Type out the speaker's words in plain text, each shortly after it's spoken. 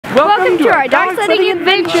Welcome to our Dogsledding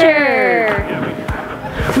adventure!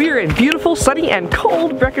 We are in beautiful, sunny, and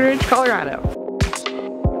cold Breckenridge, Colorado.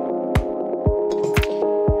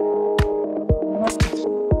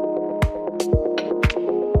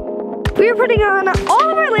 We are putting on all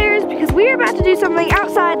of our layers because we are about to do something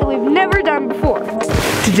outside that we've never done before.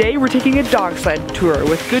 Today we're taking a dog sled tour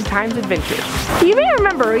with Good Times Adventures. You may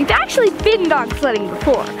remember we've actually been dog sledding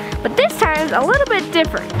before, but this time's a little bit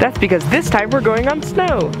different. That's because this time we're going on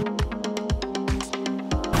snow.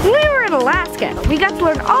 When we were in Alaska, we got to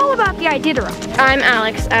learn all about the Iditarod. I'm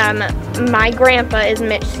Alex. My grandpa is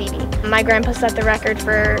Mitch Seavey. My grandpa set the record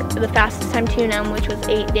for the fastest time to them, which was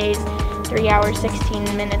 8 days, 3 hours, 16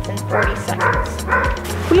 minutes, and 40 seconds.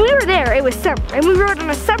 When we were there, it was summer, and we rode on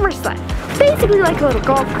a summer sled, basically like a little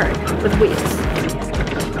golf cart with wheels.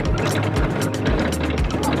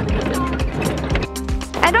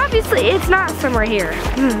 And obviously, it's not summer here.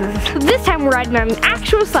 This time we're riding on an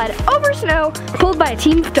actual sled over snow, pulled by a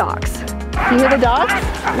team of dogs. You hear the dogs?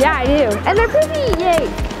 Yeah, I do. And they're poopy, yay!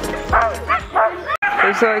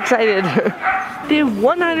 They're so excited. They have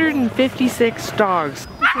 156 dogs.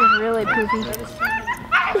 This is really poopy.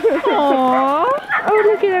 Aww. Oh,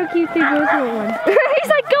 look at how cute they both are. He's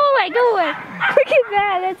like, go away, go away. Look at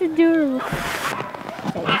that, that's adorable.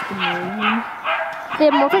 That is amazing. They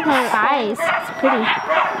have multicolored eyes. It's pretty.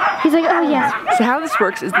 He's like, oh yes. So how this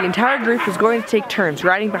works is the entire group is going to take turns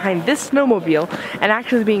riding behind this snowmobile and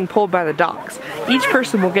actually being pulled by the dogs. Each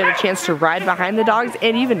person will get a chance to ride behind the dogs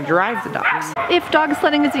and even drive the dogs. If dog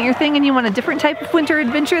sledding isn't your thing and you want a different type of winter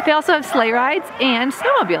adventure, they also have sleigh rides and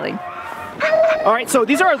snowmobiling. All right, so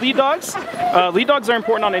these are our lead dogs. Lead dogs are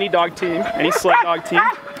important on any dog team, any sled dog team.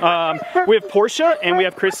 We have Portia and we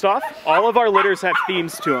have Kristoff. All of our litters have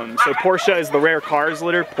themes to them. So Portia is the rare cars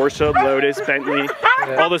litter, Porsche, Lotus, Bentley,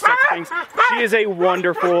 all those types of things. She is a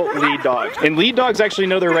wonderful lead dog. And lead dogs actually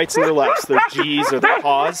know their rights and their lefts, their G's or their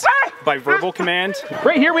paws by verbal command.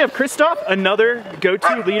 Right here we have Kristoff, another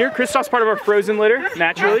go-to leader. Kristoff's part of our frozen litter,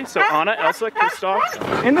 naturally. So Anna, Elsa,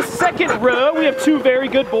 Kristoff. In the second row, we have two very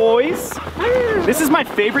good boys. This is my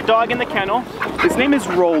favorite dog in the kennel. His name is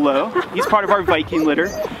Rollo. He's part of our Viking litter.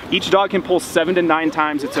 Each dog can pull 7 to 9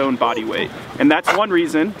 times its own body weight. And that's one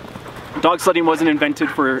reason dog sledding wasn't invented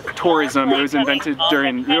for tourism. It was invented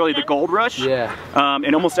during really the gold rush. Yeah.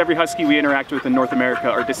 And almost every husky we interact with in North America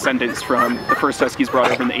are descendants from the first huskies brought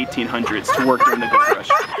over in the 1800s to work during the gold rush.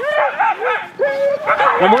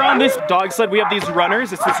 When we're on this dog sled, we have these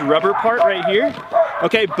runners. It's this rubber part right here.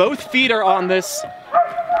 Okay, both feet are on this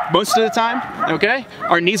most of the time, okay?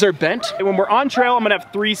 Our knees are bent. And when we're on trail, I'm gonna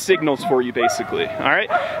have 3 signals for you, basically, all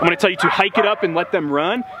right? I'm gonna tell you to hike it up and let them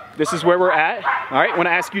run. This is where we're at, all right? When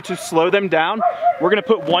I ask you to slow them down, we're gonna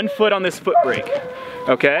put 1 foot on this foot brake,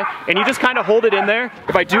 okay? And you just kind of hold it in there.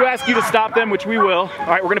 If I do ask you to stop them, which we will, all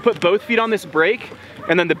right, we're gonna put both feet on this brake.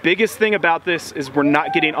 And then the biggest thing about this is we're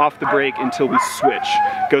not getting off the brake until we switch.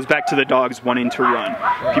 Goes back to the dogs wanting to run.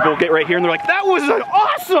 People get right here and they're like, that was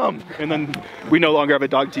awesome! And then we no longer have a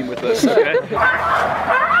dog team with us, okay?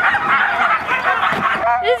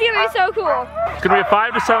 This is gonna be so cool. It's gonna be a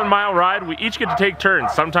 5 to 7 mile ride. We each get to take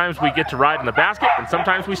turns. Sometimes we get to ride in the basket and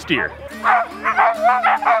sometimes we steer.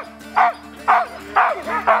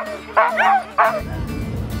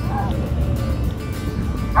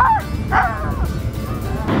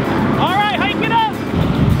 All right, hike it up!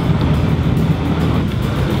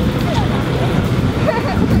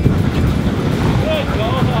 Good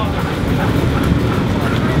dog.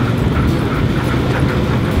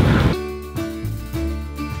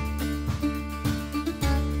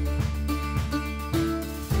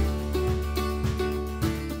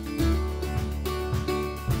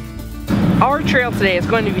 Our trail today is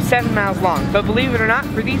going to be 7 miles long, but believe it or not,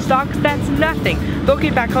 for these dogs, that's nothing. They'll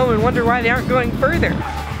get back home and wonder why they aren't going further.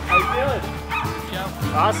 How you feeling?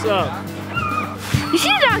 Awesome. You see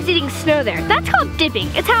the dogs eating snow there. That's called dipping.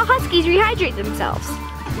 It's how huskies rehydrate themselves.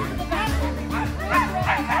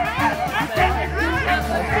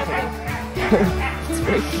 It's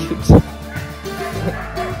very cute.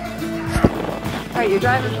 All right, you're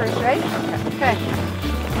driving first, right? Okay.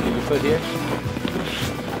 Foot here.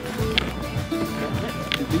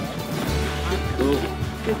 Cool.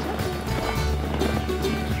 Good job.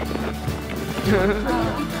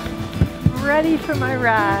 Ready for my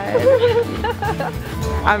ride.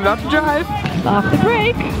 I'm about to drive. Off the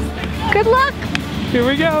brake. Good luck. Here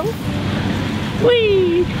we go.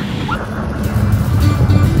 Whee!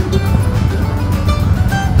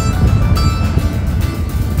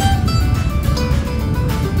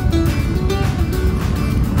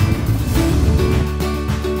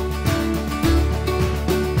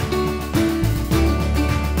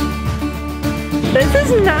 This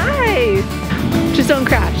is not Nice. Just don't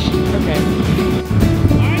crash. Okay.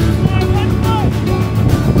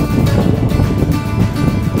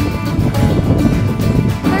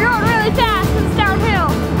 They're going really fast. It's downhill.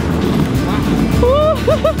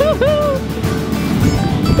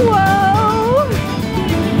 Whoa.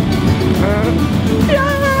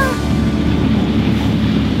 Yeah.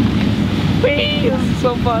 Whee! This is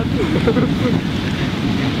so fun.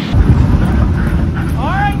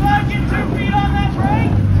 Alright, bud, get 2 feet on that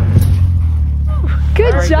brake.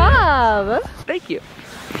 Good Very job. Thank you.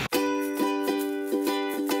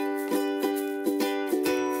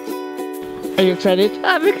 Are you excited?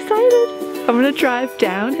 I'm excited. I'm gonna drive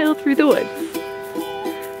downhill through the woods.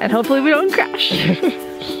 And hopefully we don't crash.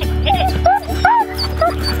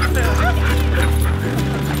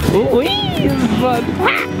 Whee! This is fun.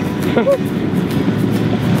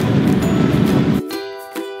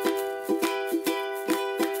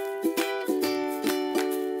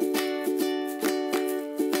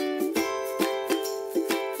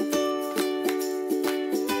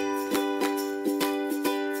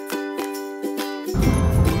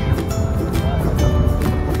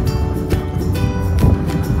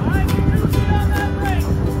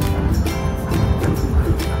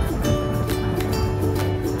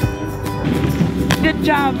 Good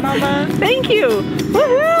job, Mama. Thank you.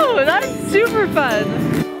 Woohoo! That is super fun.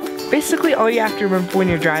 Basically, all you have to remember when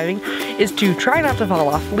you're driving is to try not to fall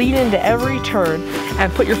off, lean into every turn,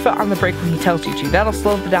 and put your foot on the brake when he tells you to. That'll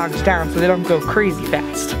slow the dogs down so they don't go crazy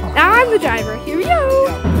fast. Now I'm the driver. Here we go.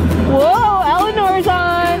 Whoa, Eleanor's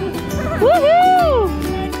on. Woohoo!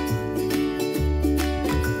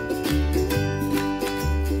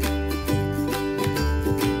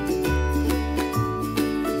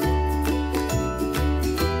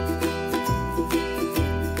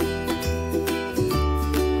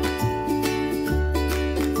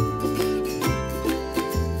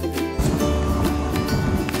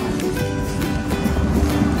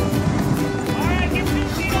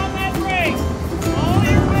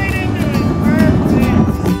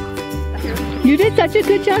 You did such a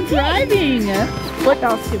good job driving. That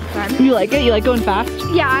was super fun. You like it? You like going fast?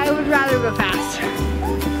 Yeah, I would rather go fast.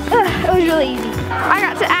 It was really easy. I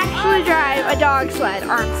got to actually drive a dog sled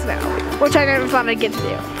on snow, which I never thought I'd get to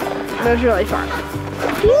do. It was really fun.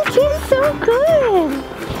 You did so good.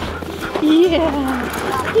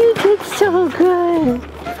 Yeah, you did so good.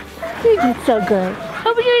 You did so good.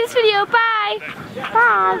 Hope you enjoyed this video. Bye.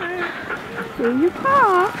 Bye. Here you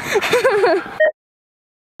are.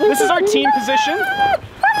 This is our team position.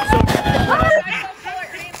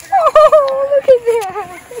 Oh, look at that.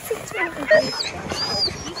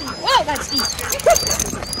 Whoa, that's deep.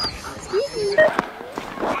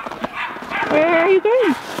 Where are you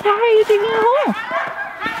going? Why are you digging a hole?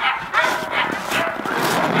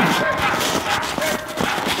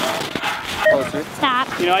 Stop.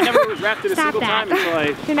 You know, I never rafted a Stop single that. time until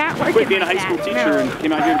I You're not working quit being a like high school that. teacher No. and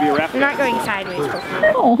came out here to be a rafter. You're not going sideways.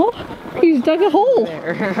 Oh, he's dug a hole.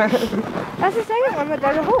 That's the second one that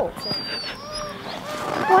dug a hole.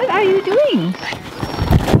 What are you doing?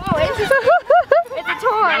 Oh, it's a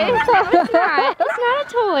toy. No, it's not. It's not a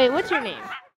toy. What's your name?